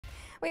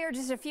We are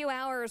just a few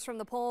hours from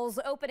the polls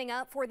opening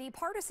up for the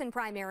partisan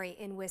primary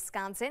in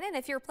Wisconsin. And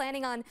if you're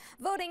planning on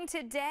voting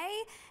today,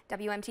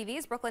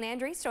 WMTV's Brooklyn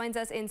Andrews joins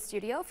us in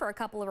studio for a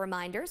couple of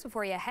reminders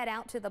before you head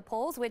out to the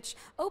polls, which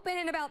open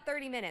in about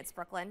 30 minutes,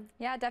 Brooklyn.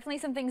 Yeah, definitely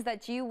some things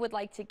that you would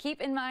like to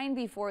keep in mind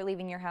before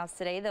leaving your house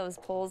today. Those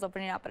polls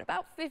opening up at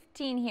about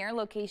 15 here.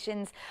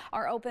 Locations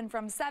are open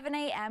from 7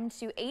 a.m.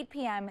 to 8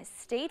 p.m.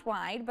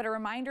 statewide, but a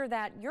reminder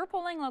that your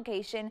polling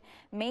location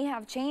may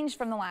have changed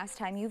from the last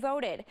time you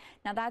voted.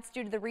 Now that's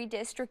due to the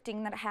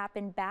redistricting that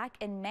happened back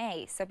in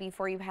May. So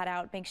before you head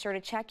out, make sure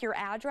to check your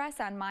address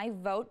on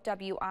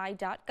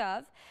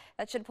myvotewi.gov.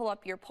 That should pull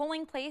up your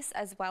polling place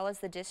as well as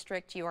the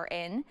district you are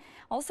in.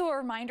 Also a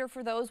reminder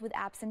for those with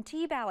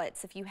absentee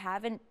ballots. If you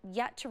haven't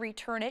yet to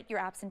return it, your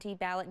absentee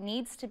ballot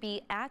needs to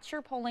be at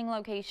your polling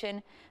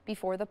location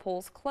before the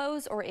polls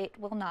close or it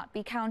will not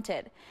be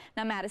counted.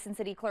 Now Madison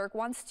City Clerk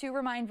wants to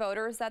remind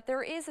voters that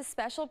there is a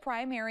special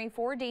primary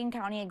for Dane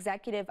County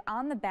Executive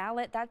on the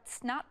ballot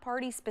that's not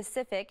party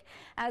specific,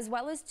 as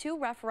well as 2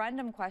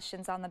 referendum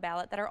questions on the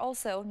ballot that are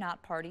also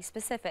not party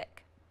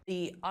specific.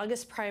 The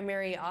August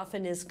primary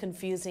often is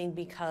confusing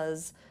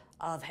because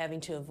of having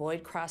to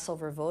avoid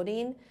crossover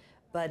voting,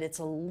 but it's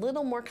a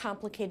little more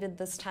complicated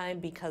this time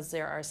because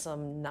there are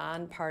some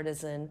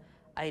nonpartisan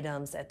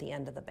items at the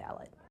end of the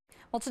ballot.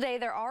 Well, today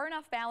there are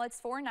enough ballots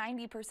for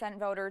 90%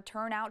 voter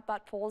turnout,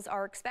 but polls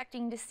are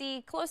expecting to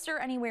see closer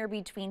anywhere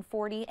between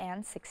 40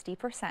 and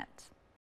 60%.